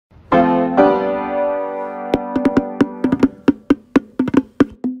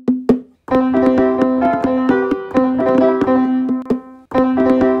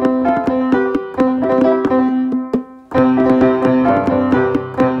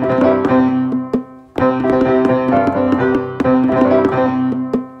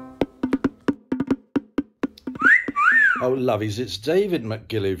lovies, it's David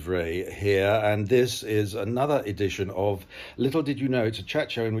McGillivray here, and this is another edition of Little Did You Know. It's a chat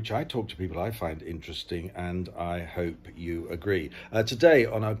show in which I talk to people I find interesting, and I hope you agree. Today,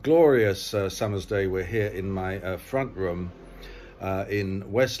 on a glorious summer's day, we're here in my front room in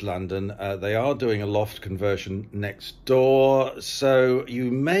West London. They are doing a loft conversion next door, so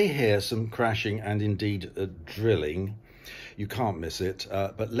you may hear some crashing and indeed drilling. You can't miss it,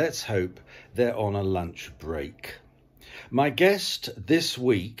 but let's hope they're on a lunch break. My guest this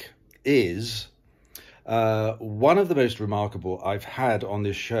week is one of the most remarkable I've had on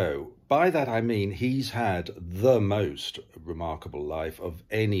this show. By that I mean he's had the most remarkable life of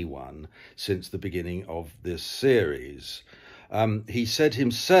anyone since the beginning of this series. He said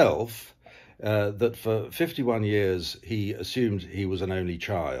himself that for 51 years he assumed he was an only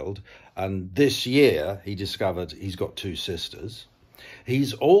child, and this year he discovered he's got two sisters.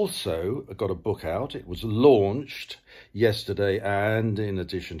 He's also got a book out. It was launched yesterday, and in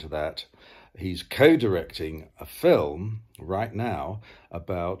addition to that, he's co-directing a film right now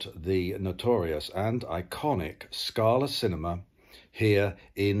about the notorious and iconic Scala Cinema here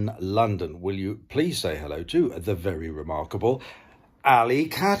in London. Will you please say hello to the very remarkable Ali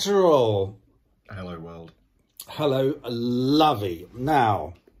Catterall? Hello, world. Hello, lovey.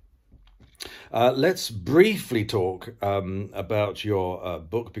 Now, let's briefly talk about your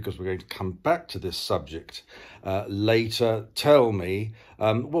book, because we're going to come back to this subject later. Tell me,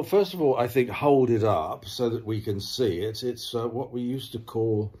 well, first of all, I think hold it up so that we can see it. It's what we used to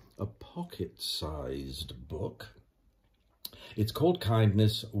call a pocket-sized book. It's called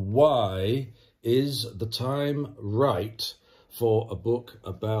Kindness. Why is the time right for a book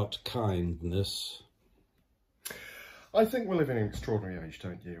about kindness? I think we're living in an extraordinary age,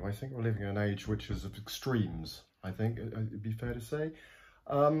 don't you? I think we're living in an age which is of extremes, I think it'd be fair to say.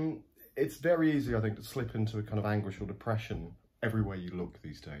 It's very easy, I think, to slip into a kind of anguish or depression everywhere you look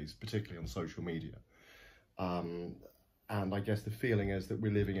these days, particularly on social media. And I guess the feeling is that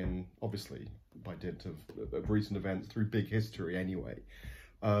we're living in, obviously, by dint of recent events, through big history anyway.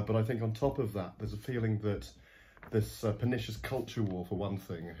 But I think on top of that, there's a feeling that this pernicious culture war, for one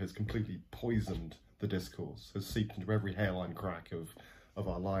thing, has completely poisoned the discourse, has seeped into every hairline crack of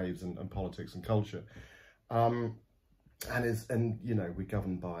our lives and politics and culture. And you know, we're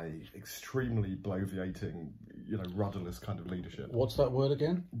governed by extremely bloviating, you know, rudderless kind of leadership. What's that word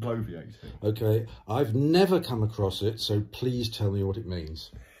again? Bloviating. Okay, I've never come across it, so please tell me what it means.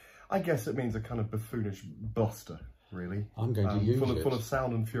 I guess it means a kind of buffoonish bluster, really. I'm going to use it. Full of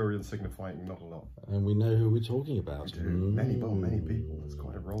sound and fury and signifying not a lot. And we know who we're talking about. We do. Many people. That's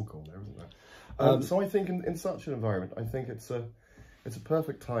quite a roll call there, isn't there? So I think in such an environment, I think it's a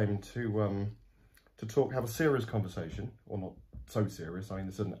perfect time to have a serious conversation, or not so serious. I mean,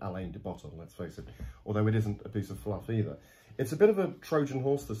 this isn't Alain de Botton, let's face it, although it isn't a piece of fluff either. It's a bit of a Trojan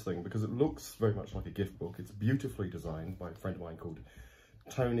horse, this thing, because it looks very much like a gift book. It's beautifully designed by a friend of mine called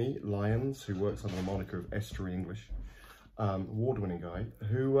Tony Lyons, who works under the moniker of Estuary English, award-winning guy,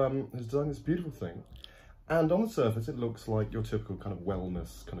 who has designed this beautiful thing. And on the surface, it looks like your typical kind of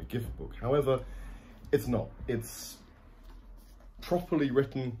wellness kind of gift book. However, it's not. It's properly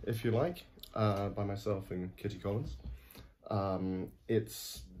written, if you like, by myself and Kitty Collins.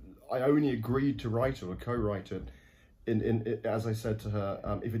 I only agreed to write it or co-write it, as I said to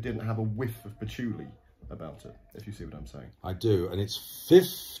her, if it didn't have a whiff of patchouli about it, if you see what I'm saying. I do, and it's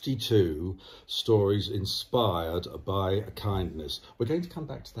 52 stories inspired by kindness. We're going to come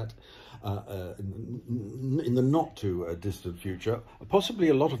back to that in the not too distant future. Possibly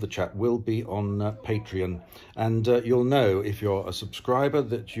a lot of the chat will be on Patreon, and you'll know, if you're a subscriber,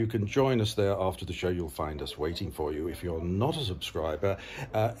 that you can join us there after the show. You'll find us waiting for you. If you're not a subscriber,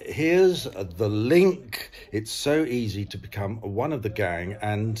 here's the link. It's so easy to become one of the gang,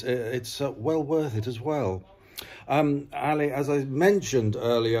 and it's well worth it as well. Ali, as I mentioned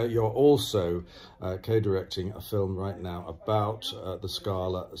earlier, you're also co-directing a film right now about the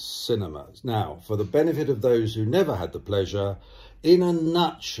Scala Cinema. Now, for the benefit of those who never had the pleasure, in a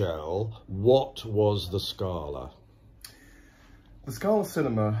nutshell, what was the Scala? The Scala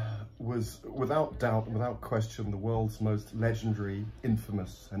Cinema was, without doubt, without question, the world's most legendary,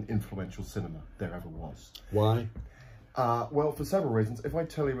 infamous and influential cinema there ever was. Why? Well, for several reasons. If I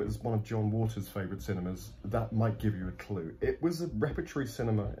tell you it was one of John Waters' favourite cinemas, that might give you a clue. It was a repertory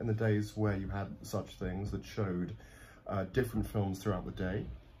cinema in the days where you had such things that showed different films throughout the day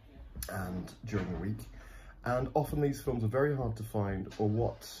and during the week. And often these films are very hard to find, or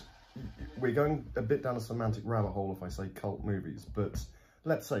what... We're going a bit down a semantic rabbit hole if I say cult movies, but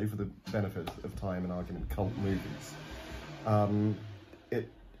let's say, for the benefit of time and argument, cult movies.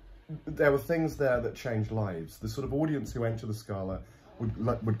 there were things there that changed lives. The sort of audience who enter the Scala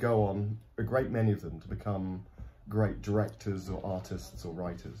would go on, a great many of them, to become great directors or artists or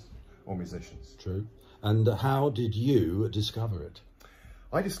writers or musicians. True. And how did you discover it?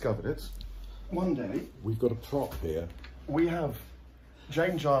 I discovered it one day. We've got a prop here. We have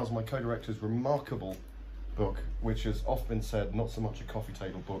Jane Giles, my co-director's remarkable book, which has often been said not so much a coffee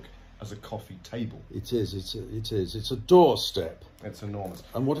table book as a coffee table. It is. It's a doorstep. It's enormous.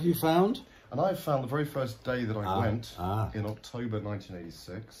 And what have you found? And I found the very first day that I went in October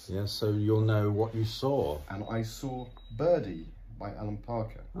 1986. Yes, so you'll know what you saw. And I saw Birdie by Alan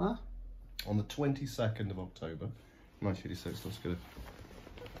Parker on the 22nd of October 1986. Let's get it.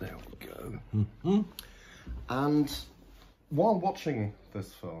 There we go. Mm-hmm. And while watching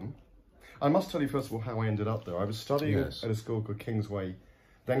this film, I must tell you first of all how I ended up there. I was studying at a school called Kingsway,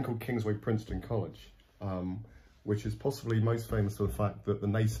 then called Kingsway Princeton College, which is possibly most famous for the fact that the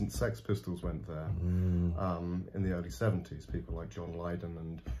nascent Sex Pistols went there in the early 70s. People like John Lydon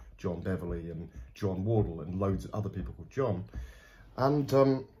and John Beverley and John Wardle and loads of other people called John. And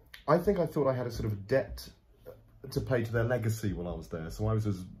I thought I had a sort of debt to pay to their legacy while I was there. So I was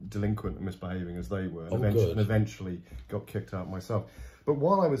as delinquent and misbehaving as they were, and eventually got kicked out myself. But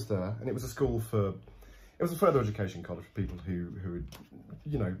while I was there, and it was a school for, it was a further education college for people who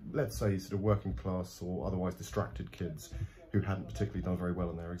you know, let's say sort of working class or otherwise distracted kids who hadn't particularly done very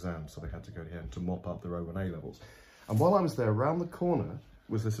well in their exams, so they had to go here to mop up their O and A levels. And while I was there, around the corner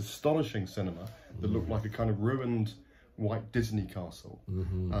was this astonishing cinema that looked like a kind of ruined white Disney castle.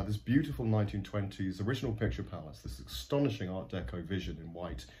 This beautiful 1920s original picture palace, this astonishing Art Deco vision in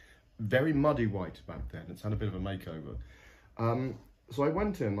white, very muddy white back then. It's had a bit of a makeover. So I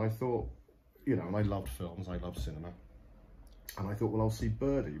went in, I thought, you know, and I loved films, I loved cinema. And I thought, well, I'll see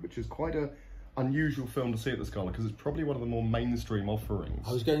Birdie, which is quite a unusual film to see at the Scala because it's probably one of the more mainstream offerings.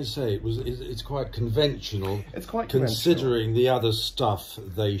 I was going to say it's quite conventional. It's quite considering the other stuff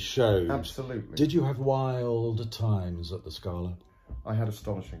they showed. Absolutely. Did you have wild times at the Scala? I had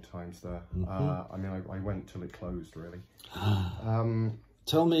astonishing times there. I mean, I went till it closed, really.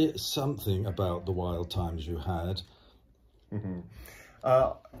 Tell me something about the wild times you had.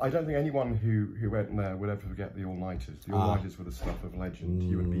 I don't think anyone who went there would ever forget the all-nighters. The all-nighters were the stuff of legend.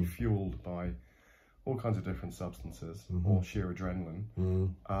 You would be fueled by all kinds of different substances or sheer adrenaline.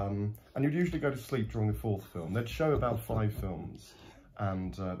 And you'd usually go to sleep during the fourth film. They'd show about 5 films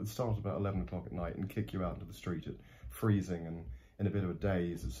and it'd start about 11 o'clock at night and kick you out into the street at freezing and in a bit of a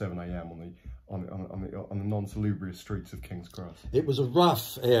daze at 7 AM on the non-salubrious streets of King's Cross. It was a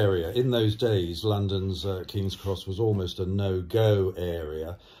rough area. In those days, London's King's Cross was almost a no-go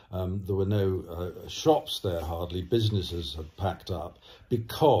area. There were no shops there hardly. Businesses had packed up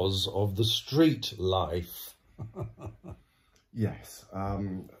because of the street life. Yes.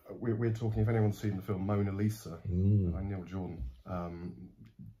 We're talking, if anyone's seen the film Mona Lisa by Neil Jordan,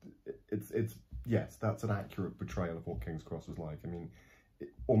 yes, that's an accurate portrayal of what King's Cross was like. I mean,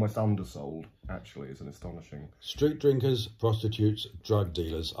 almost undersold, actually, is an astonishing... Street drinkers, prostitutes, drug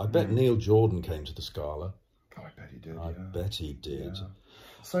dealers. I bet Neil Jordan came to the Scala. Oh, I bet he did, I bet he did. Yeah.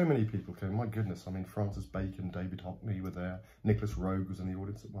 So many people came, my goodness. I mean, Francis Bacon, David Hockney were there. Nicholas Roeg was in the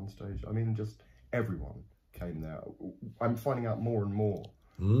audience at one stage. I mean, just everyone came there. I'm finding out more and more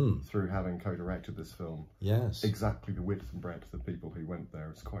through having co-directed this film. Yes. Exactly the width and breadth of people who went there.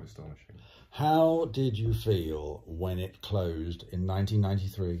 It's quite astonishing. How did you feel when it closed in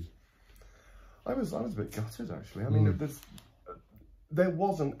 1993? I was a bit gutted, actually. I mean, there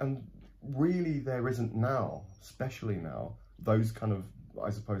wasn't, and really there isn't now, especially now, those kind of,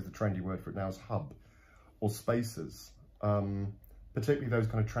 I suppose the trendy word for it now is hub or spaces. Particularly those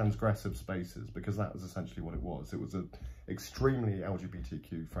kind of transgressive spaces, because that was essentially what it was. It was an extremely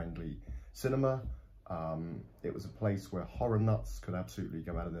LGBTQ friendly cinema. It was a place where horror nuts could absolutely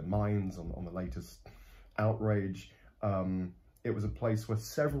go out of their minds on the latest outrage. It was a place where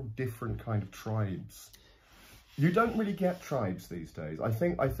several different kind of tribes. You don't really get tribes these days. I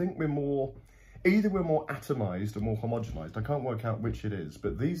think we're more, either we're more atomized or more homogenized. I can't work out which it is,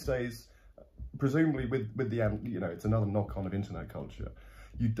 but these days, presumably with the, you know, it's another knock-on of internet culture.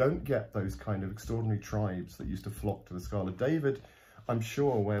 You don't get those kind of extraordinary tribes that used to flock to the Scala. David, I'm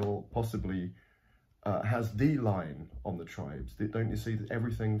sure, will possibly has the line on the tribes. Don't you see that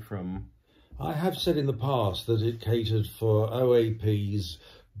everything from... I have said in the past that it catered for OAPs,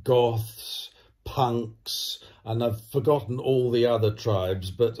 goths, punks, and I've forgotten all the other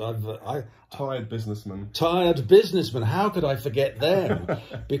tribes, but Tired businessmen. Tired businessmen, how could I forget them?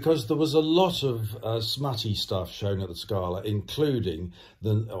 Because there was a lot of smutty stuff shown at the Scala, including,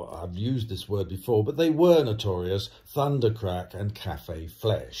 I've used this word before, but they were notorious, Thundercrack and Cafe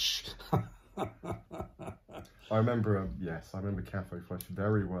Flesh. I remember, I remember Cafe Flesh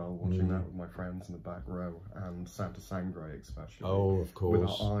very well, watching that with my friends in the back row, and Santa Sangre especially. Oh, of course. With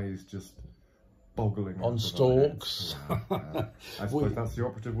our eyes just boggling on stalks. Yeah. I suppose that's the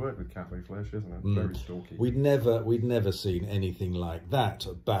operative word with Cafe Flesh, isn't it? Very stalky. We'd never seen anything like that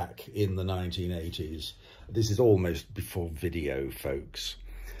back in the 1980s. This is almost before video, folks.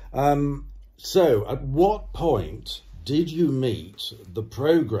 So at what point did you meet the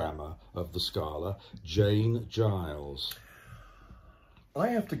programmer of the Scala, Jane Giles? I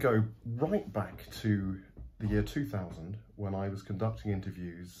have to go right back to the year 2000 when I was conducting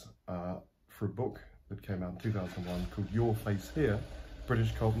interviews for a book that came out in 2001 called Your Face Here,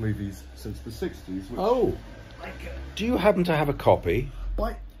 British Cult Movies Since the 60s. Which do you happen to have a copy?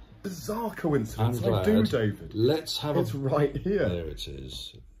 By bizarre coincidence, I do, David. Let's have It's right here. There it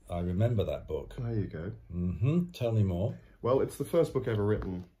is. I remember that book. There you go. Tell me more. Well, it's the first book ever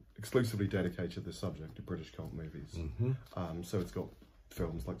written exclusively dedicated to this subject, to British cult movies. So it's got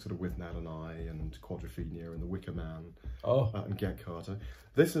films like sort of With Nat and I, and Quadrophenia, and The Wicker Man, and Get Carter.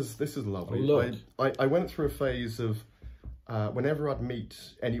 This is lovely. Oh, look. I went through a phase of whenever I'd meet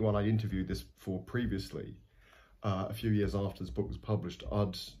anyone I'd interviewed this for previously, a few years after this book was published,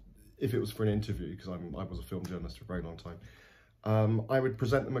 if it was for an interview, because I was a film journalist for a very long time, I would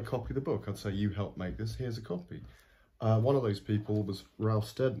present them a copy of the book. I'd say, you helped make this, here's a copy. One of those people was Ralph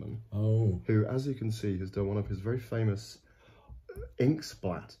Steadman, who, as you can see, has done one of his very famous ink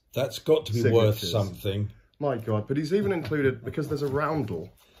splat. That's got to be worth something. My God, but he's even included, because there's a roundel.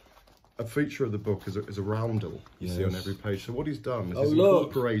 A feature of the book is a roundel you see on every page. So what he's done is he's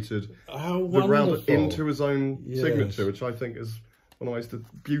incorporated the roundel into his own signature, which I think is one of the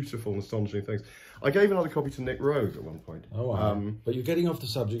most beautiful and astonishing things. I gave another copy to Nick Rogue at one point. Oh, wow. But you're getting off the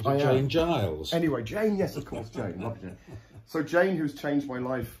subject of Jane Giles. Anyway, Jane, yes, of course, Jane. Love Jane. So Jane, who's changed my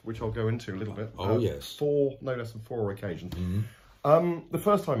life, which I'll go into a little bit. Oh, yes. No less than 4 occasions. The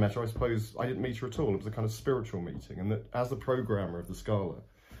first time I met her, I suppose I didn't meet her at all. It was a kind of spiritual meeting. And that as the programmer of the Scala,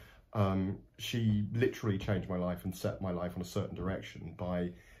 she literally changed my life and set my life on a certain direction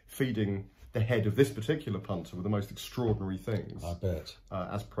by feeding the head of this particular punter with the most extraordinary things. I bet.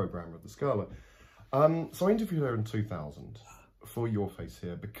 As programmer of the Scala. So I interviewed her in 2000 for Your Face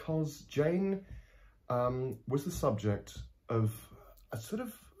Here because Jane was the subject of a sort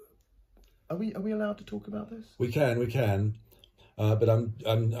of... Are we allowed to talk about this? We can. But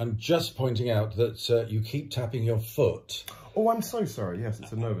I'm just pointing out that you keep tapping your foot. Oh, I'm so sorry. Yes,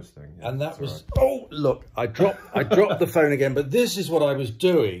 it's a nervous thing. Yeah, and that was... Right. Oh, look, I dropped the phone again, but this is what I was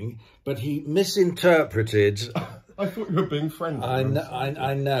doing, but he misinterpreted... I thought you were being friendly.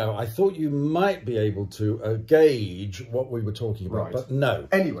 I know. I thought you might be able to gauge what we were talking about, but no.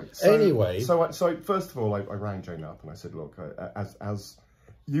 Anyway. So first of all, I rang Jane up and I said, look, as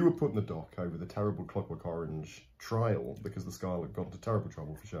you were put in the dock over the terrible Clockwork Orange trial, because the Scala got into terrible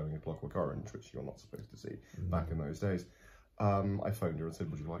trouble for showing a Clockwork Orange, which you're not supposed to see back in those days. I phoned her and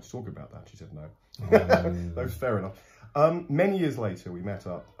said, would you like to talk about that? She said no. That was fair enough. Many years later, we met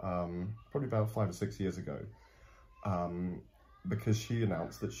up, probably about 5 or 6 years ago, because she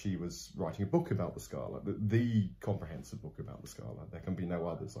announced that she was writing a book about the Scala, the comprehensive book about the Scala. There can be no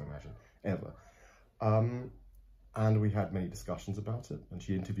others, I imagine, ever. And we had many discussions about it, and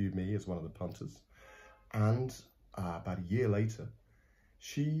she interviewed me as one of the punters. And about a year later,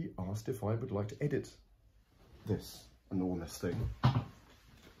 she asked if I would like to edit this enormous thing.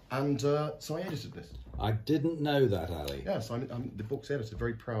 And so I edited this. I didn't know that, Ali. Yes, I'm the book's editor,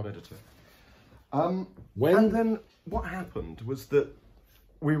 very proud editor. And then what happened was that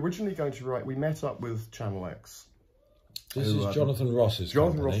we were originally going to write, we met up with Channel X. This is Jonathan Ross's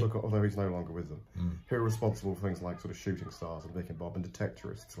Jonathan company. Ross, although he's no longer with them, who are responsible for things like sort of Shooting Stars and Vic and Bob and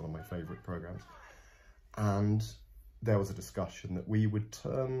Detectorists, one of my favourite programmes. And there was a discussion that we would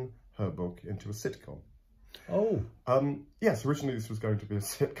turn her book into a sitcom. Oh. Yes, originally this was going to be a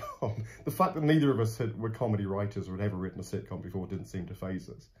sitcom. The fact that neither of us were comedy writers or had ever written a sitcom before didn't seem to faze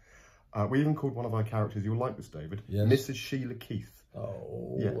us. We even called one of our characters, you'll like this, David, Mrs. Sheila Keith.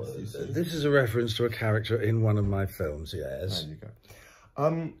 Oh, yes, this is a reference to a character in one of my films, yes. There you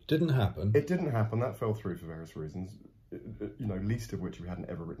go. Didn't happen. It didn't happen. That fell through for various reasons, you know, least of which we hadn't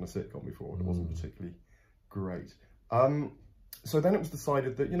ever written a sitcom before. It wasn't particularly great. So then it was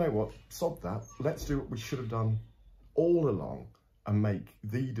decided that, you know what, sod that. Let's do what we should have done all along, and make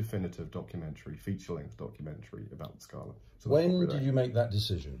the definitive documentary, feature-length documentary about the Scala. So when did you make that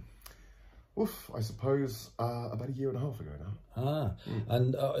decision? Oof, I suppose about a year and a half ago now.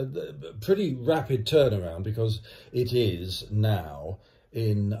 And pretty rapid turnaround, because it is now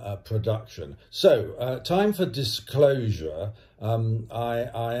in production. So, time for disclosure.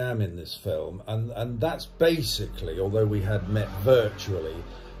 I am in this film, and that's basically, although we had met virtually,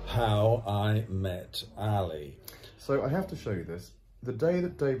 how I met Ali. So I have to show you this. The day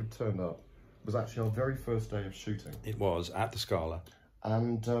that David turned up was actually our very first day of shooting. It was at the Scala.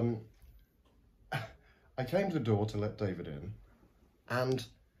 And I came to the door to let David in, and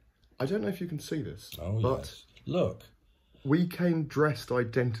I don't know if you can see this, but yes. Look. We came dressed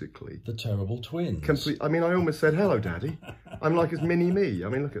identically. The terrible twins. I mean, I almost said, hello, Daddy. I'm like his mini-me. I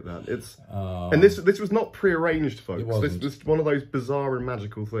mean, look at that. It's and this was not prearranged, folks. This was one of those bizarre and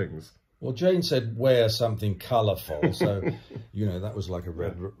magical things. Well, Jane said, wear something colourful. So, you know, that was like a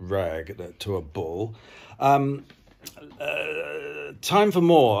red rag to a bull. Time for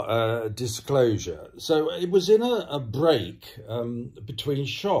more disclosure. So it was in a break between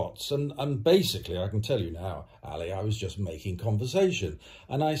shots, and basically I can tell you now, Ali, I was just making conversation,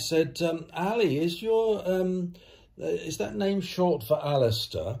 and I said, Ali, is that name short for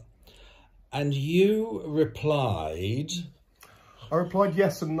Alistair? And you replied... I replied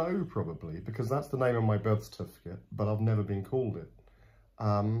yes and no, probably, because that's the name on my birth certificate, but I've never been called it.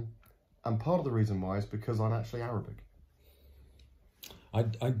 And part of the reason why is because I'm actually Arabic. I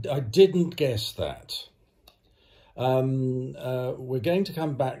didn't guess that. We're going to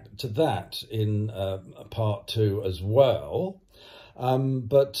come back to that in part 2 as well.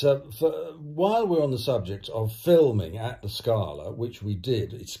 But while we're on the subject of filming at the Scala, which we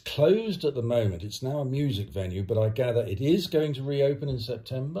did, it's closed at the moment. It's now a music venue, but I gather it is going to reopen in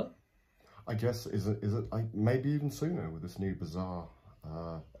September? I guess, is it maybe even sooner with this new bizarre...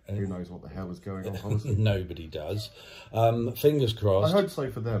 who knows what the hell is going on, honestly? Nobody does. Fingers crossed. I hope so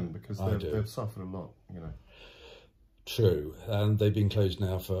for them, because they've suffered a lot, you know. True, and they've been closed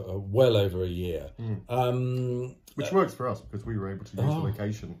now for well over a year. Which works for us, because we were able to use the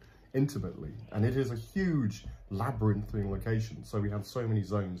location intimately. And it is a huge labyrinthine location, so we have so many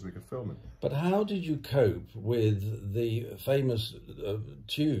zones we could film in. But how did you cope with the famous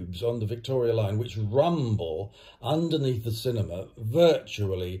tubes on the Victoria Line, which rumble underneath the cinema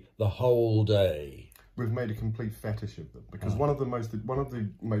virtually the whole day? We've made a complete fetish of them, because one of the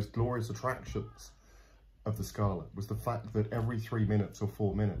most glorious attractions of the Scala was the fact that every 3 minutes or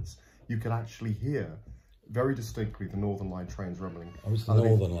 4 minutes you could actually hear very distinctly the Northern Line trains rumbling. Oh, it's the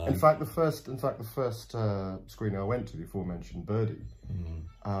Northern Line. In fact, the first screening I went to, the aforementioned Birdie,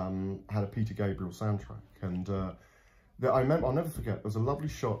 had a Peter Gabriel soundtrack, and I remember, I'll never forget. There was a lovely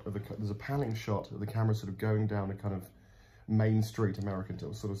shot of there's a panning shot of the camera sort of going down a kind of main street American,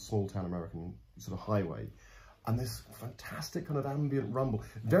 sort of small town American sort of highway. And this fantastic kind of ambient rumble,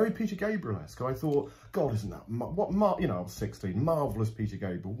 very Peter Gabriel-esque. I thought, God, isn't that, you know, I was 16, marvellous Peter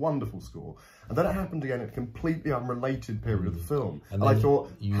Gabriel, wonderful score. And then it happened again at a completely unrelated period of the film. And I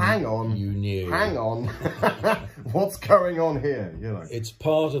thought, hang on, what's going on here, you know? It's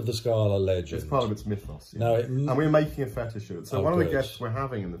part of the Scala legend. It's part of its mythos. No, and we're making a fetish of it. So one of the guests we're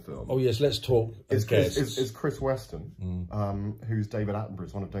having in the film... Oh yes, let's talk as guests. Is Chris Weston, who's David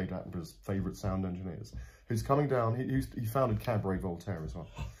Attenborough's, one of David Attenborough's favourite sound engineers, who's coming down. He founded Cabaret Voltaire as well,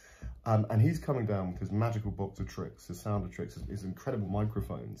 and he's coming down with his magical box of tricks, his sound of tricks, his incredible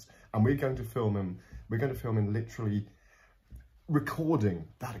microphones, and we're going to film him. We're going to film him literally recording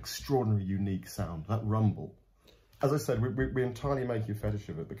that extraordinary, unique sound, that rumble. As I said, we're entirely making a fetish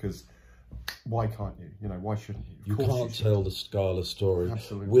of it, because why can't you? You know, why shouldn't you? You can't tell the Scala story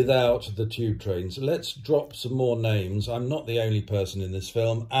Absolutely. Without the tube trains. Let's drop some more names. I'm not the only person in this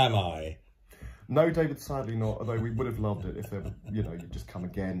film, am I? No, David, sadly not, although we would have loved it if there, you know, you'd just come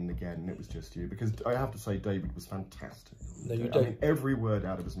again and again and it was just you. Because I have to say, David was fantastic. No, you don't. I mean, every word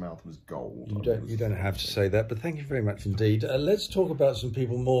out of his mouth was gold. You don't have to say that, but thank you very much indeed. Let's talk about some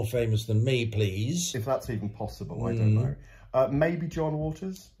people more famous than me, please. If that's even possible, I don't know. Maybe John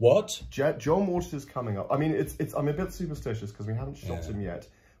Waters. What? John Waters is coming up. I mean, I'm a bit superstitious because we haven't shot him yet.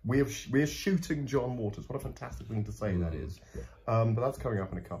 We're shooting John Waters. What a fantastic thing to say that is. But that's coming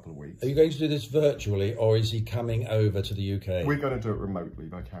up in a couple of weeks. Are you going to do this virtually, or is he coming over to the UK? We're going to do it remotely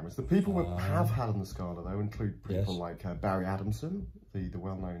by cameras. The people we have had on the Scala, though, include people like Barry Adamson, the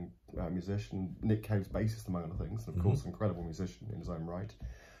well-known musician, Nick Cave's bassist, among other things, and of course, an incredible musician in his own right.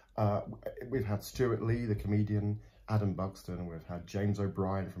 We've had Stuart Lee, the comedian, Adam Buxton, and we've had James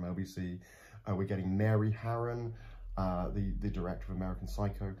O'Brien from LBC. We're getting Mary Harron, the director of American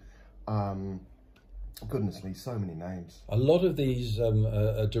Psycho. Goodness me, so many names. A lot of these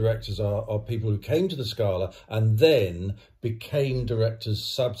directors are people who came to the Scala and then became directors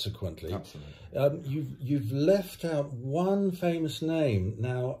subsequently. Absolutely. You've left out one famous name.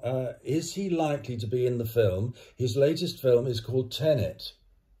 Now, is he likely to be in the film? His latest film is called Tenet.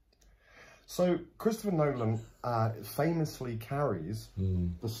 So Christopher Nolan famously carries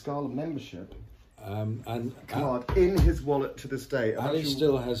the Scala membership and card in his wallet to this day. Ali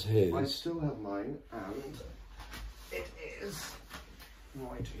still has his. I still have mine, and it is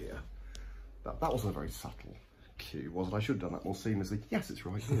right here. That wasn't a very subtle cue, was it? I should have done that more seamlessly. Yes, it's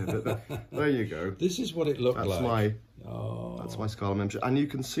right here. But there you go. This is what it looked like. That's my Scala membership. And you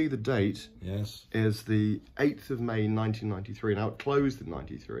can see the date is the 8th of May 1993. Now, it closed in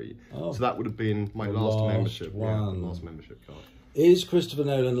 93. So that would have been my last membership. One. Yeah, the last membership card. Is Christopher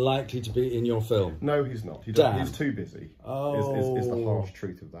Nolan likely to be in your film? No, he's not. He's too busy. Is the harsh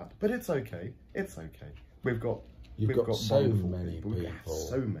truth of that. But it's okay. It's okay. We've got so many people. Yeah,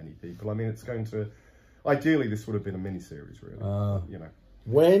 so many people. I mean, it's going to... Ideally, this would have been a mini-series, really. You know.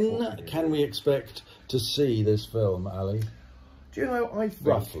 When can we expect to see this film, Ali? Do you know, I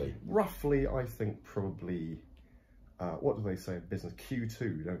think... Roughly, I think probably... what do they say in business?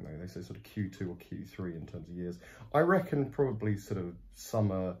 Q2, don't they? They say sort of Q2 or Q3 in terms of years. I reckon probably sort of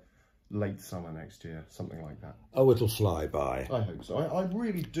late summer next year, something like that. Oh, it'll fly by. I hope so. I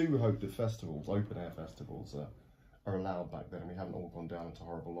really do hope that festivals, open-air festivals, are allowed back then, and we haven't all gone down into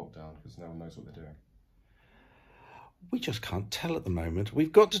horrible lockdown because no one knows what they're doing. We just can't tell at the moment.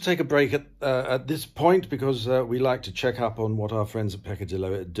 We've got to take a break at this point because we like to check up on what our friends at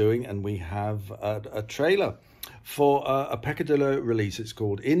Peccadillo are doing, and we have a trailer for a Peccadillo release. It's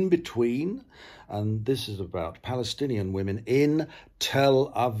called In Between, and this is about Palestinian women in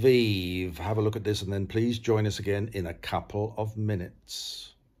Tel Aviv. Have a look at this, and then please join us again in a couple of minutes.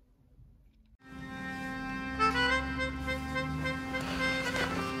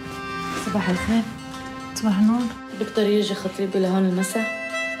 صباح الخير. صباح النور. بيقدر يجي خطيبي لهون المساء؟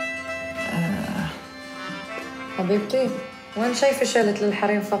 حبيبتي وين شايفة شالت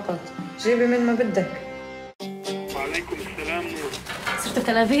للحريم فقط؟ جيبي من ما بدك. وعليكم السلام نور. صرت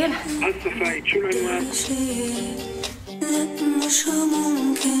بتل أبيب؟ هسه فايت، شو العنوان؟ مش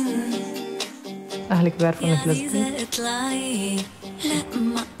ممكن أهلك بيعرفوا إنك لزبية؟ عايزة اطلعي لا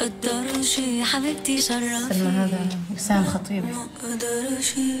ما اقدرش حبيبتي شرفي. سلمى هذا وسام خطيبي. ما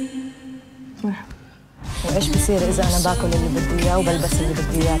اقدرش. وإيش بصير إذا أنا باكل اللي بدي إياه وبلبس اللي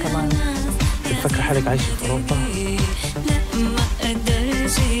بدي إياه كمان؟ بتفكر حالك عايشة في أوروبا؟ لا ما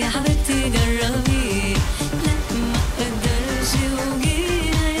اقدرش حبيبتي جربي. لا ما اقدرش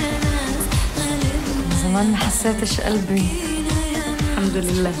وجينا يا ناس غالبنا. زمان ما حسيتش قلبي. الحمد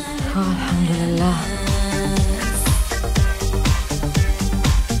لله. الحمد لله.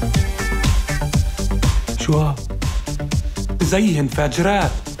 شو زيهن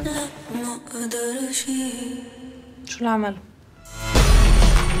فاجرات. لا ما اقدرش. شو العمل؟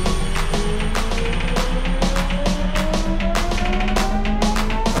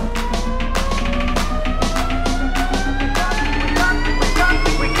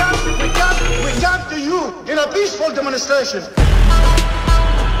 We come to you in a peaceful demonstration.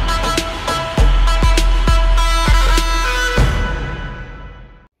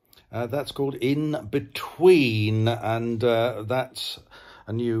 That's called In Between, and that's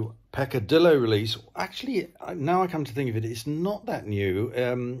a new Peccadillo release. Actually, now I come to think of it, it's not that new.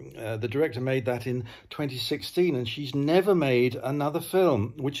 The director made that in 2016, and she's never made another film,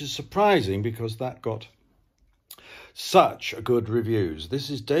 which is surprising because that got such good reviews. This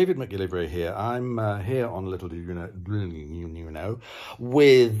is David McGillivray here. I'm here on Little Do You Know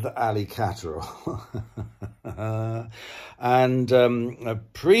with Ali Catterall. And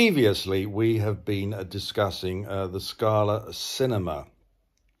previously we have been discussing the Scala cinema.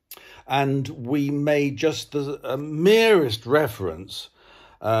 And we made just the merest reference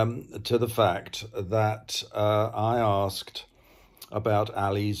to the fact that I asked about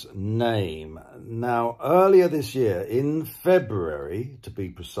Ali's name. Now, earlier this year, in February, to be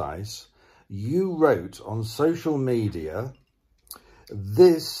precise, you wrote on social media,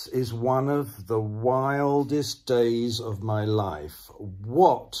 "This is one of the wildest days of my life."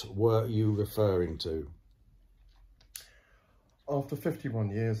 What were you referring to? After 51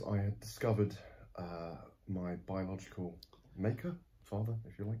 years, I had discovered my biological maker, father,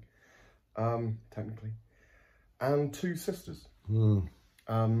 if you like, technically, and two sisters.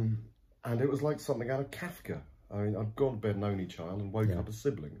 And it was like something out of Kafka. I mean, I'd gone to bed an only child and woke up a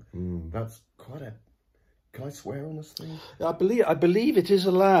sibling. That's quite a... Can I swear on this thing? I believe it is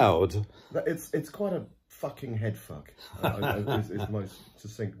allowed. It's quite a fucking head fuck, is the most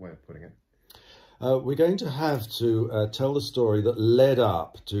succinct way of putting it. We're going to have to tell the story that led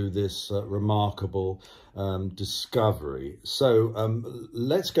up to this remarkable discovery. So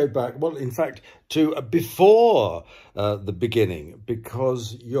let's go back, well, in fact, to before the beginning,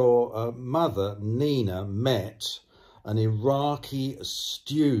 because your mother, Nina, met an Iraqi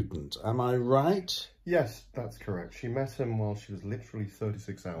student. Am I right? Yes, that's correct. She met him while she was literally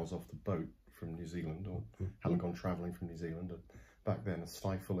 36 hours off the boat from New Zealand, or hadn't gone travelling from New Zealand. Back then, a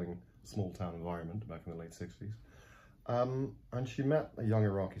stifling small town environment back in the late 60s. And she met a young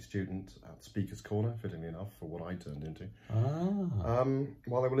Iraqi student at Speaker's Corner, fittingly enough, for what I turned into,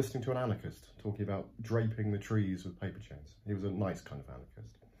 while they were listening to an anarchist talking about draping the trees with paper chains. He was a nice kind of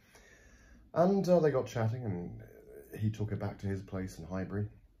anarchist. And they got chatting, and he took her back to his place in Highbury.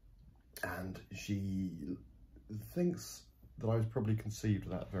 And she thinks that I was probably conceived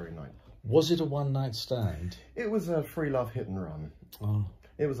that very night. Was it a one-night stand? It was a free love hit and run. Oh.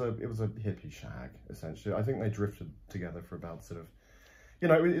 It was a hippie shag, essentially. I think they drifted together for about sort of, you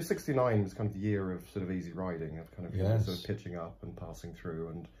know, 69 was kind of the year of sort of easy riding, of kind of, you know, sort of pitching up and passing through,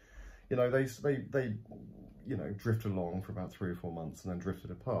 and you know, they you know, drifted along for about 3 or 4 months and then drifted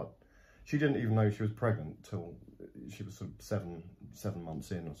apart. She didn't even know she was pregnant till she was sort of seven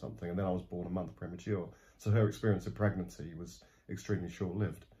months in or something, and then I was born a month premature. So her experience of pregnancy was extremely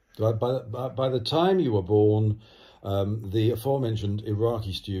short-lived. By the time you were born, the aforementioned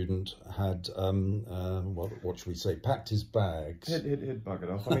Iraqi student had, what should we say, packed his bags. He'd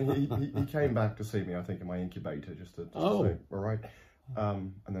buggered off. I mean, he came back to see me, I think, in my incubator, just to say, all right,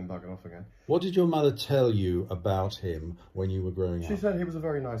 and then buggered off again. What did your mother tell you about him when you were growing up? She said he was a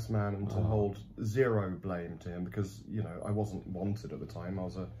very nice man, and to hold zero blame to him, because, you know, I wasn't wanted at the time. I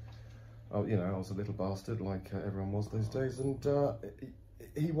was a little bastard, like everyone was those days, and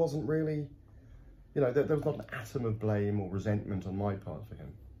he wasn't really, you know, there was not an atom of blame or resentment on my part for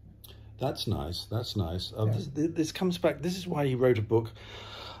him. That's nice, that's nice. This comes back, this is why he wrote a book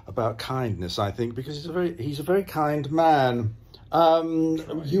about kindness, I think, because he's a very kind man.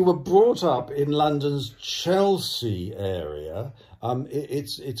 You were brought up in London's Chelsea area.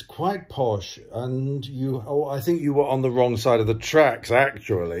 It's quite posh, and I think you were on the wrong side of the tracks,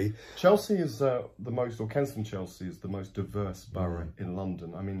 actually. Chelsea is Kensington Chelsea is the most diverse borough in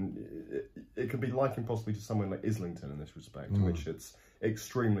London. I mean, it could be likened possibly to somewhere like Islington in this respect, in which it's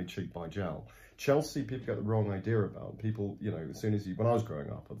extremely cheek by jowl. Chelsea, people get the wrong idea about. People, you know, as soon as when I was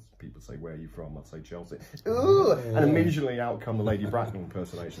growing up, people say, "Where are you from?" I'd say Chelsea. Ooh! And immediately out come the Lady Bracknell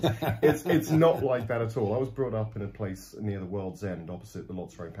impersonation. It's not like that at all. I was brought up in a place near the World's End, opposite the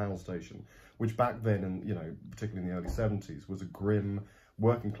Lots Road Power Station, which back then, and you know, particularly in the early 70s, was a grim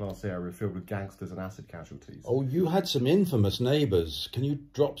working class area filled with gangsters and acid casualties. Oh, you had some infamous neighbours. Can you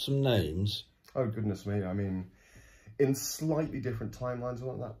drop some names? Oh, goodness me. I mean, in slightly different timelines,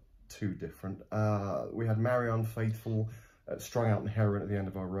 not that too different. We had Marianne Faithful strung out in heroin at the end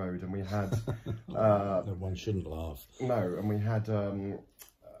of our road, and we had... no, one shouldn't laugh. No, and we had,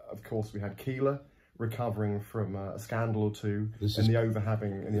 of course, we had Keeler recovering from a scandal or two in the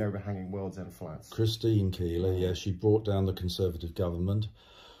overhanging World's End flats. Christine Keeler, yes, she brought down the Conservative government.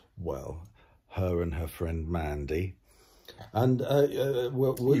 Well, her and her friend Mandy. And you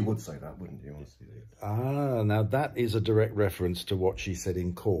would say that, wouldn't you, honestly? Now that is a direct reference to what she said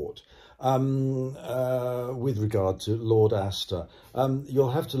in court with regard to Lord Astor.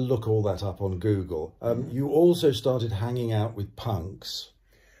 You'll have to look all that up on Google. You also started hanging out with punks.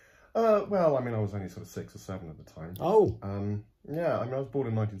 Well, I mean, I was only sort of 6 or 7 at the time. Oh. Yeah, I mean, I was born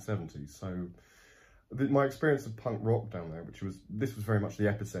in 1970, so my experience of punk rock down there, this was very much the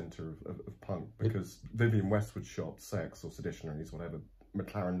epicenter of punk, because Vivienne Westwood's shop, Sex or Seditionaries, whatever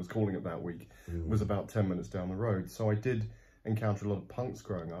McLaren was calling it that week, was about 10 minutes down the road. So I did encounter a lot of punks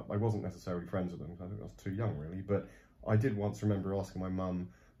growing up. I wasn't necessarily friends with them, because I think I was too young, really, but I did once remember asking my mum,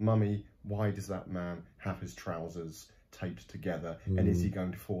 "Mummy, why does that man have his trousers taped together, and is he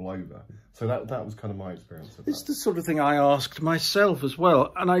going to fall over?" So that was kind of my experience of that. It's the sort of thing I asked myself as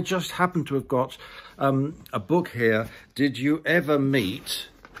well, and I just happen to have got a book here. Did you ever meet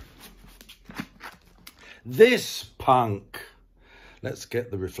this punk? Let's get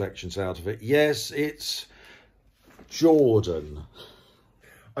the reflections out of it. Yes, it's Jordan.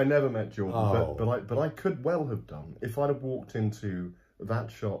 I never met Jordan, but I could well have done if I'd have walked into that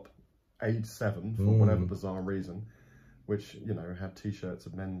shop age 7 for whatever bizarre reason, which, you know, had T-shirts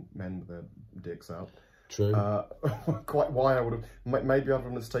of men with their dicks out. True. Quite why I would have... Maybe I would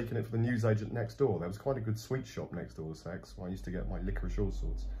have mistaken it for the newsagent next door. There was quite a good sweet shop next door to Sex, where I used to get my licorice all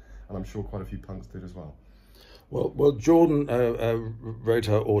sorts. And I'm sure quite a few punks did as well. Well, Jordan wrote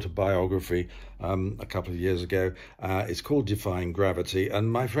her autobiography a couple of years ago. It's called Defying Gravity,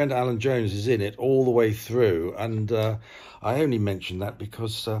 and my friend Alan Jones is in it all the way through. And I only mention that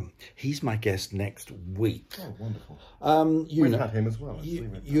because he's my guest next week. Oh, wonderful! We've had him as well.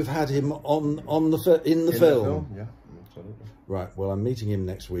 You've had him in the film. Yeah, absolutely. Right. Well, I'm meeting him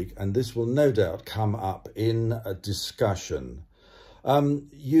next week, and this will no doubt come up in a discussion.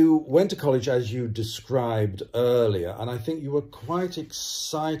 You went to college, as you described earlier, and I think you were quite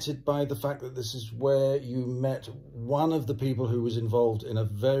excited by the fact that this is where you met one of the people who was involved in a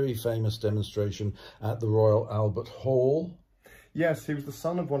very famous demonstration at the Royal Albert Hall. Yes, he was the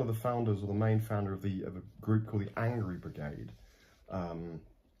son of one of the founders, or the main founder of a group called the Angry Brigade,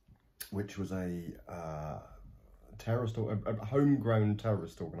 which was a terrorist, a homegrown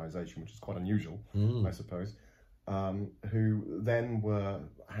terrorist organisation, which is quite unusual, I suppose. Who then were,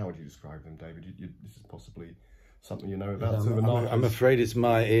 how would you describe them, David? This is possibly something you know about. I'm afraid it's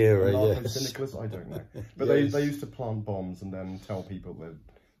my era, yes. Syndicalists, I don't know. But yes. they used to plant bombs and then tell people they'd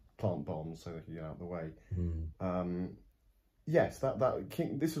plant bombs so they could get out of the way. Yes,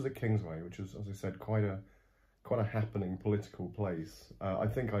 this was at Kingsway, which was, as I said, quite a happening political place. I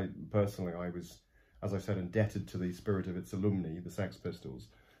think I was, as I said, indebted to the spirit of its alumni, the Sex Pistols,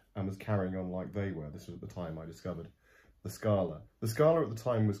 and was carrying on like they were. This was at the time I discovered the Scala. The Scala at the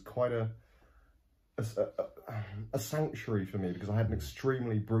time was quite a sanctuary for me because I had an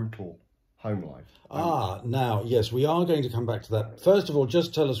extremely brutal home life. Now, yes, we are going to come back to that. First of all,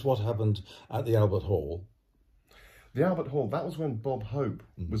 just tell us what happened at the Albert Hall. The Albert Hall, that was when Bob Hope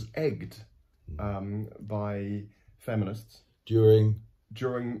was egged by feminists. During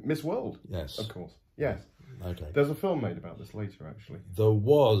Miss World. Yes. Of course, yes. Okay. There's a film made about this later, actually. There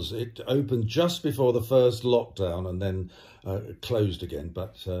was. It opened just before the first lockdown and then closed again.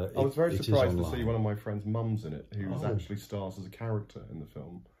 But I was very surprised to see one of my friend's mums in it, who actually stars as a character in the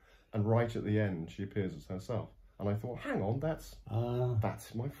film. And right at the end, she appears as herself. And I thought, hang on, that's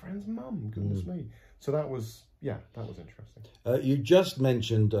my friend's mum. Goodness me. So that was interesting. You just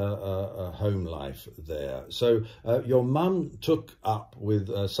mentioned a home life there. So your mum took up with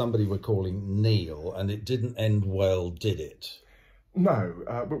somebody we're calling Neil, and it didn't end well, did it? No,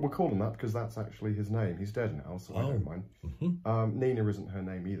 but we'll call him that because that's actually his name. He's dead now, so I don't mind. Nina isn't her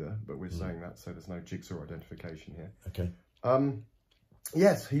name either, but we're saying that so there's no jigsaw identification here. Okay.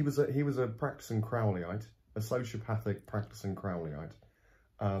 Yes, he was a practicing Crowleyite, a sociopathic practicing Crowleyite.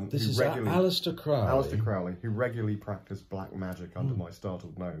 This is Alistair Crowley. Alistair Crowley, who regularly practiced black magic under my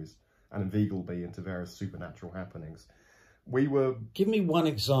startled nose and inveigled me into various supernatural happenings. Give me one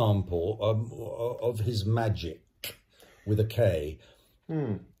example of his magic with a K.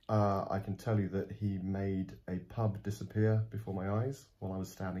 I can tell you that he made a pub disappear before my eyes while I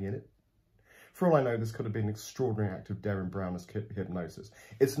was standing in it. For all I know, this could have been an extraordinary act of Derren Brown's hypnosis.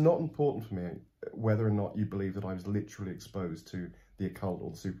 It's not important for me whether or not you believe that I was literally exposed to the occult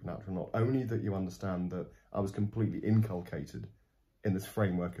or the supernatural, not only that you understand that I was completely inculcated in this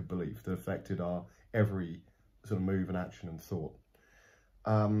framework of belief that affected our every sort of move and action and thought.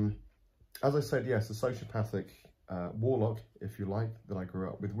 As I said, yes, a sociopathic warlock, if you like, that I grew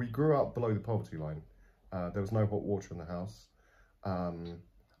up with. We grew up below the poverty line. There was no hot water in the house.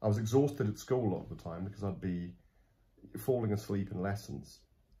 I was exhausted at school a lot of the time because I'd be falling asleep in lessons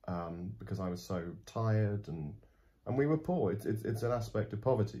because I was so tired and we were poor. It's an aspect of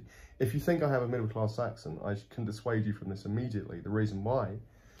poverty. If you think I have a middle-class accent, I can dissuade you from this immediately. The reason why,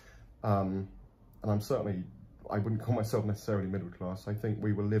 and I wouldn't call myself necessarily middle-class. I think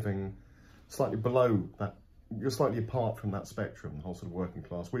we were living slightly below that. You're slightly apart from that spectrum, the whole sort of working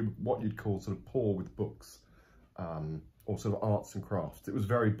class. We were what you'd call sort of poor with books. Or sort of arts and crafts. It was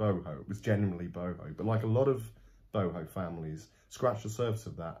very boho. It was genuinely boho. But like a lot of boho families, scratch the surface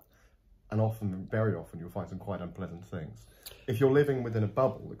of that, and very often, you'll find some quite unpleasant things. If you're living within a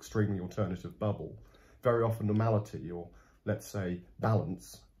bubble, extremely alternative bubble, very often normality, or let's say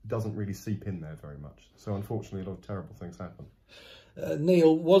balance, doesn't really seep in there very much. So unfortunately, a lot of terrible things happen.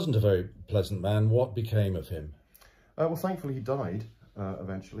 Neil wasn't a very pleasant man. What became of him? Well, thankfully, he died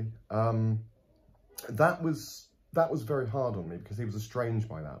eventually. That was very hard on me because he was estranged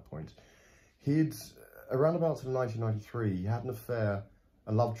by that point. Around about sort of 1993, he had an affair,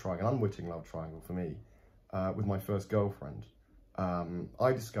 a love triangle, an unwitting love triangle for me, with my first girlfriend.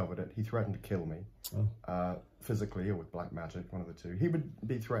 I discovered it. He threatened to kill me, physically or with black magic, one of the two. He would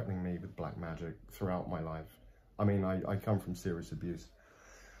be threatening me with black magic throughout my life. I mean, I come from serious abuse.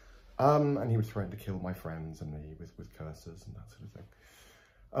 And he would threaten to kill my friends and me with curses and that sort of thing.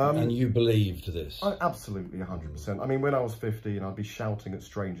 And you believed this? Absolutely, 100%. I mean, when I was 15, I'd be shouting at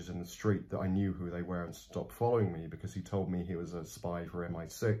strangers in the street that I knew who they were and stopped following me because he told me he was a spy for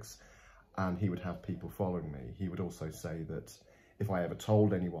MI6 and he would have people following me. He would also say that if I ever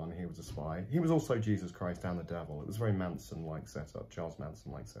told anyone he was a spy, he was also Jesus Christ and the devil. It was a very Manson-like setup, Charles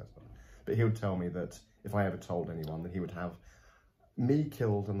Manson-like setup. But he would tell me that if I ever told anyone, that he would have me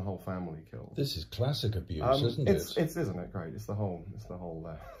killed and the whole family killed. This is classic abuse, isn't it? Isn't it great? It's the whole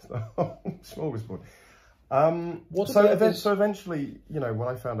smorgasbord. So eventually, you know, when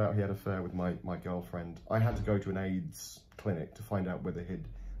I found out he had an affair with my girlfriend, I had to go to an AIDS clinic to find out whether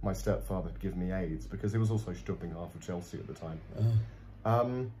my stepfather had given me AIDS, because he was also stripping half of Chelsea at the time.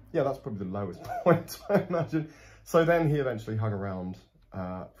 Yeah, that's probably the lowest point, I imagine. So then he eventually hung around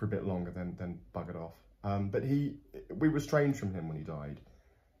for a bit longer, then buggered off. But we were estranged from him when he died,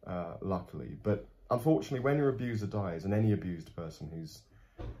 luckily. But unfortunately, when your abuser dies, and any abused person whose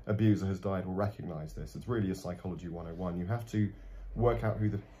abuser has died will recognise this, it's really a psychology 101. You have to work out who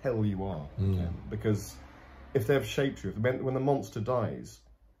the hell you are, because if they've shaped you, when the monster dies,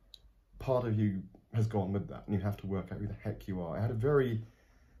 part of you has gone with that, and you have to work out who the heck you are. I had a very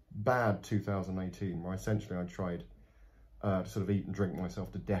bad 2018 where essentially I tried to sort of eat and drink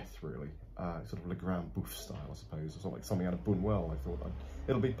myself to death, really. Sort of Le Grand Bouffe style, I suppose. It's not like something out of Buñuel. I thought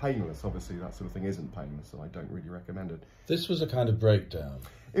it'll be painless. Obviously, that sort of thing isn't painless, and I don't really recommend it. This was a kind of breakdown.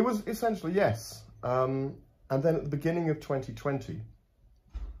 It was essentially, yes. And then at the beginning of 2020,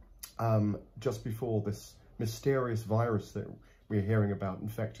 just before this mysterious virus that we're hearing about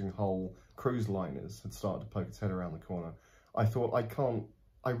infecting whole cruise liners had started to poke its head around the corner, I thought,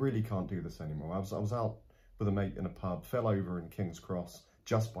 I really can't do this anymore. I was out with a mate in a pub, fell over in King's Cross,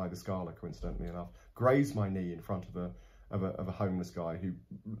 just by the Scala, coincidentally enough, grazed my knee in front of a homeless guy who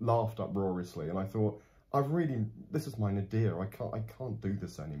laughed uproariously, and I thought, this is my nadir. I can't do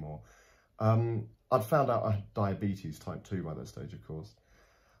this anymore. I'd found out I had diabetes type 2 by that stage, of course.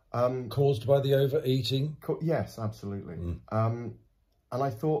 Caused by the overeating? Yes, absolutely. And I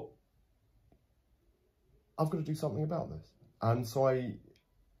thought, I've got to do something about this. And so I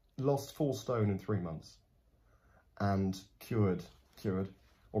lost 4 stone in 3 months and cured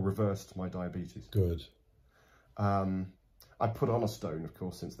or reversed my diabetes. Good. I put on a stone, of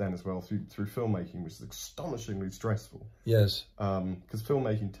course, since then as well through filmmaking, which is astonishingly stressful. Yes. Because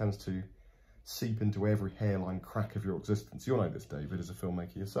filmmaking tends to seep into every hairline crack of your existence. You'll know this, David, as a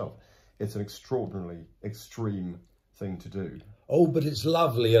filmmaker yourself. It's an extraordinarily extreme thing to do. Oh, but it's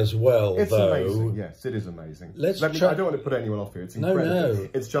lovely as well, it's though. Amazing, yes, it is amazing. I don't want to put anyone off here. It's incredible. No.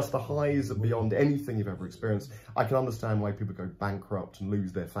 It's just the highs beyond anything you've ever experienced. I can understand why people go bankrupt and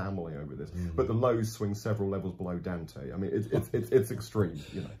lose their family over this, but the lows swing several levels below Dante. I mean, it's extreme,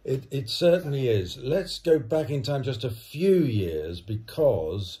 you know. It certainly is. Let's go back in time just a few years,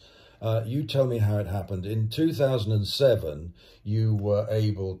 because you tell me how it happened. In 2007, you were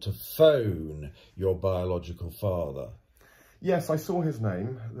able to phone your biological father. Yes, I saw his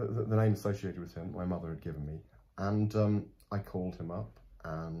name, the name associated with him, my mother had given me, and I called him up,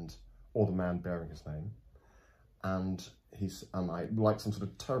 or the man bearing his name, and I, like some sort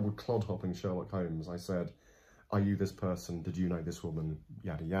of terrible clod-hopping Sherlock Holmes, I said, "Are you this person? Did you know this woman?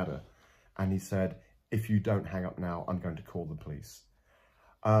 Yada yada." And he said, "If you don't hang up now, I'm going to call the police."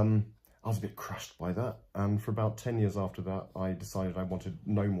 I was a bit crushed by that, and for about 10 years after that, I decided I wanted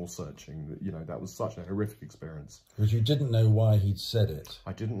no more searching. You know, that was such a horrific experience. Because you didn't know why he'd said it.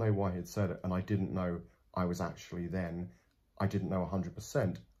 I didn't know why he'd said it, and I didn't know I was actually I didn't know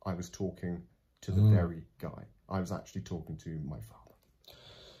 100% I was talking to the very guy. I was actually talking to my father.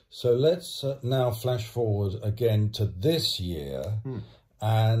 So let's now flash forward again to this year.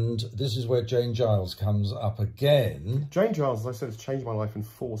 And this is where Jane Giles comes up again. Jane Giles, as I said, has changed my life in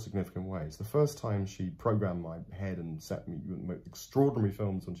 4 significant ways. The first time she programmed my head and set me extraordinary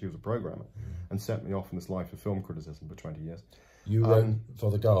films when she was a programmer, and set me off in this life of film criticism for 20 years. You wrote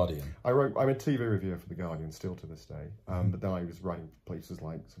for The Guardian. I'm a TV reviewer for The Guardian still to this day. But then I was writing for places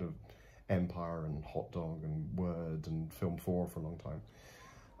like sort of Empire and Hot Dog and Word and Film 4 for a long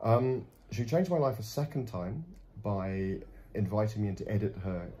time. She changed my life a second time by inviting me in to edit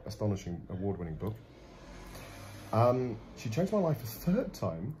her astonishing award-winning book. She changed my life a third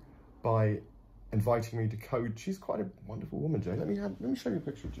time by inviting me to code. She's quite a wonderful woman, Jane. Let me show you a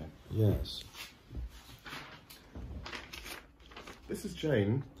picture of Jane. Yes. This is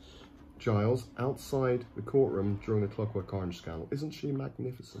Jane Giles outside the courtroom during the Clockwork Orange scandal. Isn't she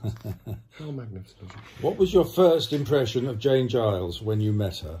magnificent? How magnificent is she? What was your first impression of Jane Giles when you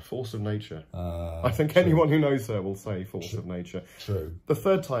met her? Force of nature. I think anyone who knows her will say force of nature. True. The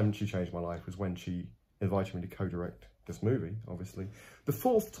third time she changed my life was when she invited me to co-direct this movie, obviously. The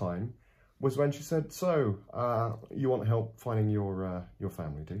fourth time was when she said, so, you want help finding your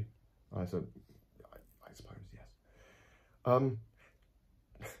family, do you? I said, I suppose, yes.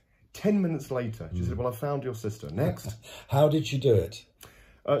 10 minutes later, she said, well, I found your sister. Next. How did she do it?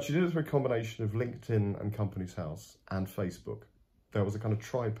 She did it through a combination of LinkedIn and Company's House and Facebook. There was a kind of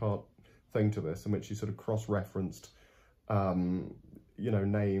tripart thing to this in which she sort of cross-referenced, you know,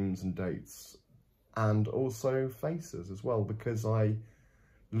 names and dates, and also faces as well, because I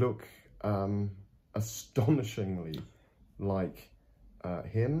look astonishingly like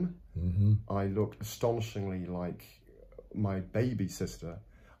him. I look astonishingly like my baby sister.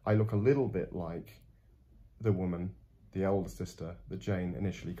 I look a little bit like the woman, the elder sister that Jane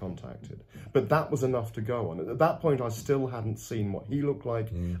initially contacted. But that was enough to go on. At that point, I still hadn't seen what he looked like,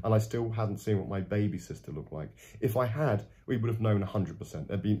 and I still hadn't seen what my baby sister looked like. If I had, we would have known 100%.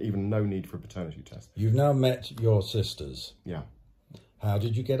 There'd been even no need for a paternity test. You've now met your sisters. Yeah. How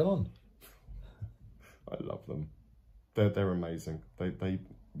did you get on? I love them. They're amazing. They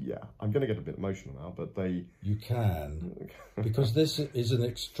yeah, I'm going to get a bit emotional now, but they... You can, because this is an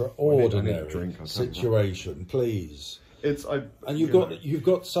extraordinary situation, please. It's... And you've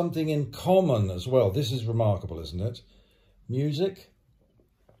got something in common as well. This is remarkable, isn't it? Music?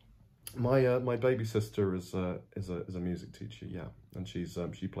 My baby sister is a music teacher, yeah, and she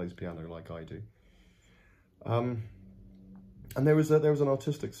plays piano like I do. And there was an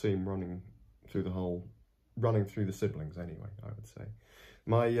artistic theme running through the siblings anyway, I would say.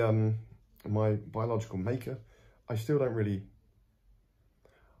 My biological maker, I still don't really...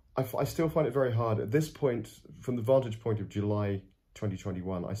 I still find it very hard. At this point, from the vantage point of July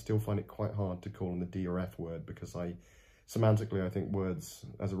 2021, I still find it quite hard to call him the D or F word, because semantically, I think words,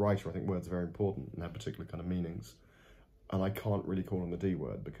 as a writer, I think words are very important and have particular kind of meanings. And I can't really call him the D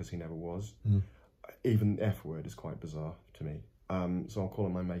word because he never was. Even the F word is quite bizarre to me. So I'll call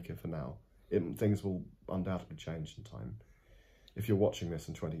him my maker for now. Things will undoubtedly change in time. If you're watching this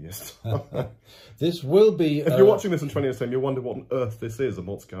in 20 years time. This will be... If you're watching this in 20 years time, you'll wonder what on earth this is and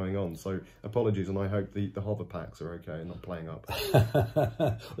what's going on. So apologies, and I hope the hover packs are okay and not playing up.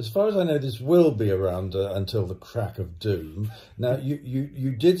 As far as I know, this will be around until the crack of doom. Now,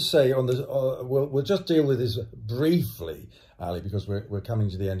 you did say on this... we'll just deal with this briefly, Ali, because we're coming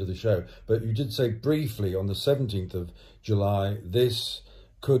to the end of the show. But you did say briefly on the 17th of July, this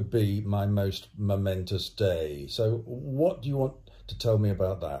could be my most momentous day. So what do you want to tell me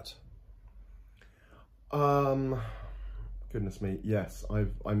about that? Goodness me, yes,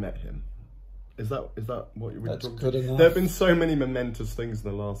 I met him. Is that what you were talking about? Good enough. There have been so many momentous things in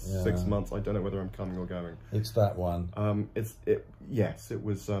the last 6 months. I don't know whether I'm coming or going. It's that one. Yes, it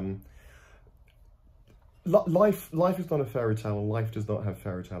was. Life is not a fairy tale, and life does not have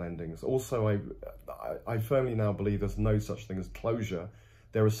fairy tale endings. Also, I firmly now believe there's no such thing as closure.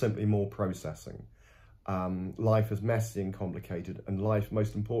 There is simply more processing. Life is messy and complicated, and life,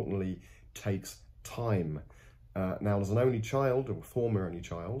 most importantly, takes time. Now, as an only child, or former only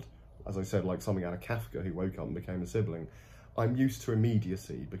child, as I said, like something out of Kafka who woke up and became a sibling, I'm used to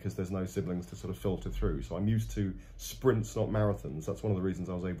immediacy because there's no siblings to sort of filter through. So I'm used to sprints, not marathons. That's one of the reasons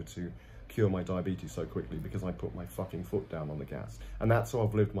I was able to cure my diabetes so quickly, because I put my fucking foot down on the gas. And that's how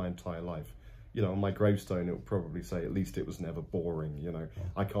I've lived my entire life. You know, on my gravestone, it will probably say, at least it was never boring, you know.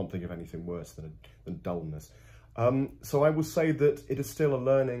 I can't think of anything worse than dullness. So I will say that it is still a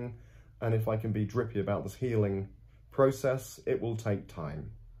learning, and if I can be drippy about this healing process, it will take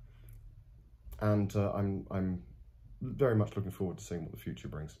time. And I'm very much looking forward to seeing what the future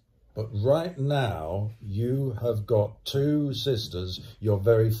brings. But right now, you have got 2 sisters you're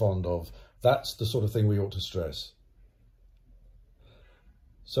very fond of. That's the sort of thing we ought to stress.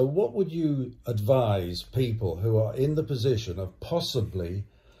 So what would you advise people who are in the position of possibly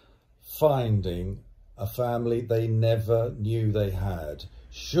finding a family they never knew they had?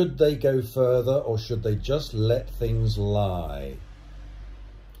 Should they go further, or should they just let things lie?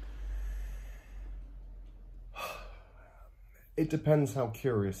 It depends how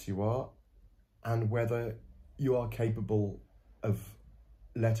curious you are and whether you are capable of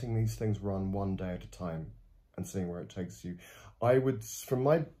letting these things run one day at a time and seeing where it takes you. I would, from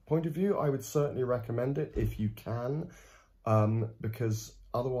my point of view, I would certainly recommend it if you can, because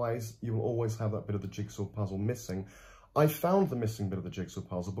otherwise you will always have that bit of the jigsaw puzzle missing. I found the missing bit of the jigsaw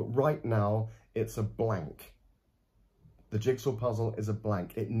puzzle, but right now it's a blank. The jigsaw puzzle is a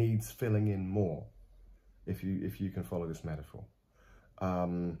blank. It needs filling in more, if you can follow this metaphor.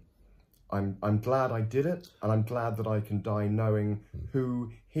 I'm glad I did it, and I'm glad that I can die knowing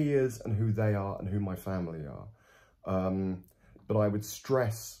who he is and who they are and who my family are. But I would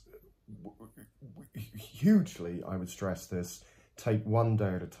stress hugely, I would stress this, take one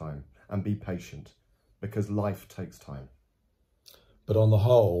day at a time and be patient, because life takes time. But on the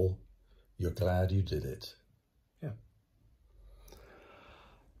whole, you're glad you did it. Yeah.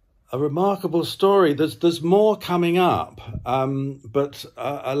 A remarkable story. There's more coming up, but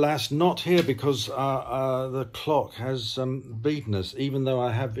alas, not here, because the clock has beaten us, even though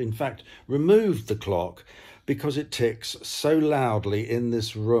I have, in fact, removed the clock because it ticks so loudly in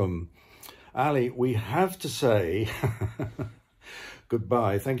this room. Ali, we have to say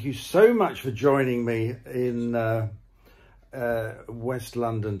goodbye. Thank you so much for joining me in West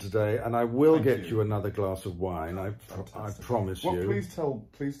London today, and I will get you another glass of wine. I promise you. Please tell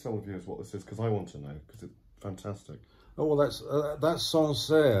the viewers what this is, because I want to know, because it's fantastic. Oh, well, that's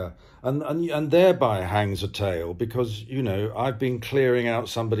Sancerre, and thereby hangs a tale, because, you know, I've been clearing out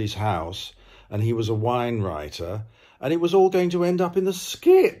somebody's house, and he was a wine writer, and it was all going to end up in the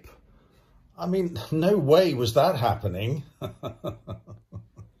skip. I mean, no way was that happening.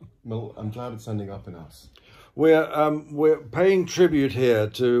 Well, I'm glad it's ending up in us. We're paying tribute here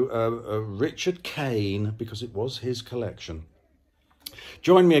to Richard Kane, because it was his collection.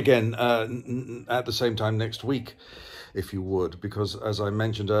 Join me again at the same time next week, if you would, because, as I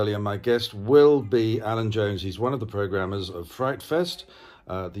mentioned earlier, my guest will be Alan Jones. He's one of the programmers of Fright Fest,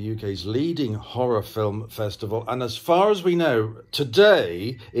 the UK's leading horror film festival. And as far as we know,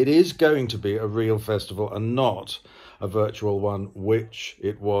 today it is going to be a real festival and not a virtual one, which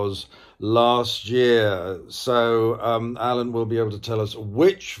it was last year. So Alan will be able to tell us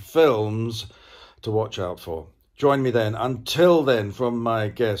which films to watch out for. Join me then. Until then, from my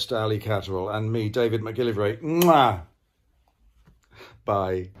guest Ali Catterall and me, David McGillivray. Mwah!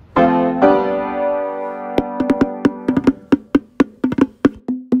 Bye.